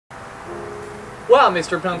Wow,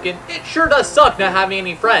 Mr. Pumpkin, it sure does suck not having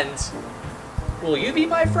any friends. Will you be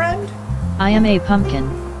my friend? I am a pumpkin.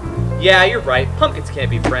 Yeah, you're right. Pumpkins can't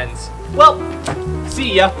be friends. Well,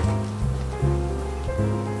 see ya.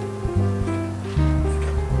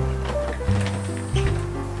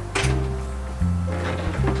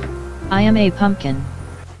 I am a pumpkin.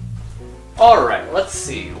 Alright, let's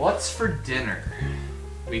see. What's for dinner?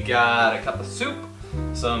 We got a cup of soup,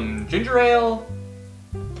 some ginger ale,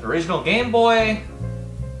 original Game Boy,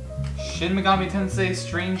 Shin Megami Tensei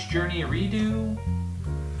Strange Journey Redo,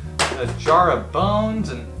 a jar of bones,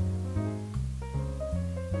 and...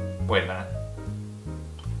 Wait a minute.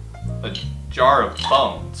 A jar of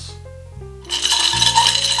bones.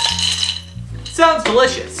 Sounds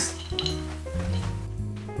delicious.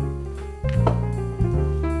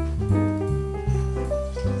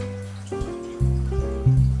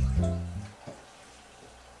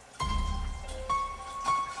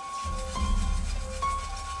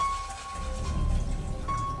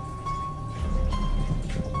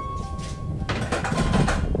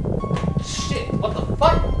 Shit, what the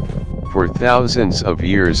fuck? For thousands of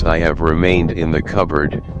years I have remained in the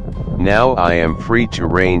cupboard. Now I am free to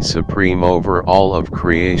reign supreme over all of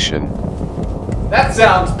creation. That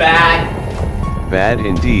sounds bad. Bad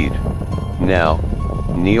indeed. Now,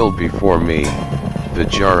 kneel before me, the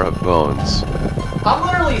jar of bones. I'm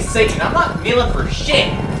literally Satan. I'm not kneeling for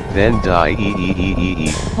shit. Then die.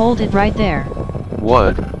 Hold it right there.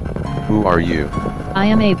 What? Who are you? I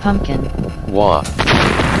am a pumpkin. Wah.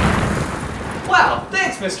 Wow,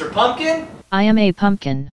 thanks, Mr. Pumpkin. I am a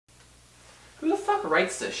pumpkin. Who the fuck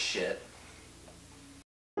writes this shit?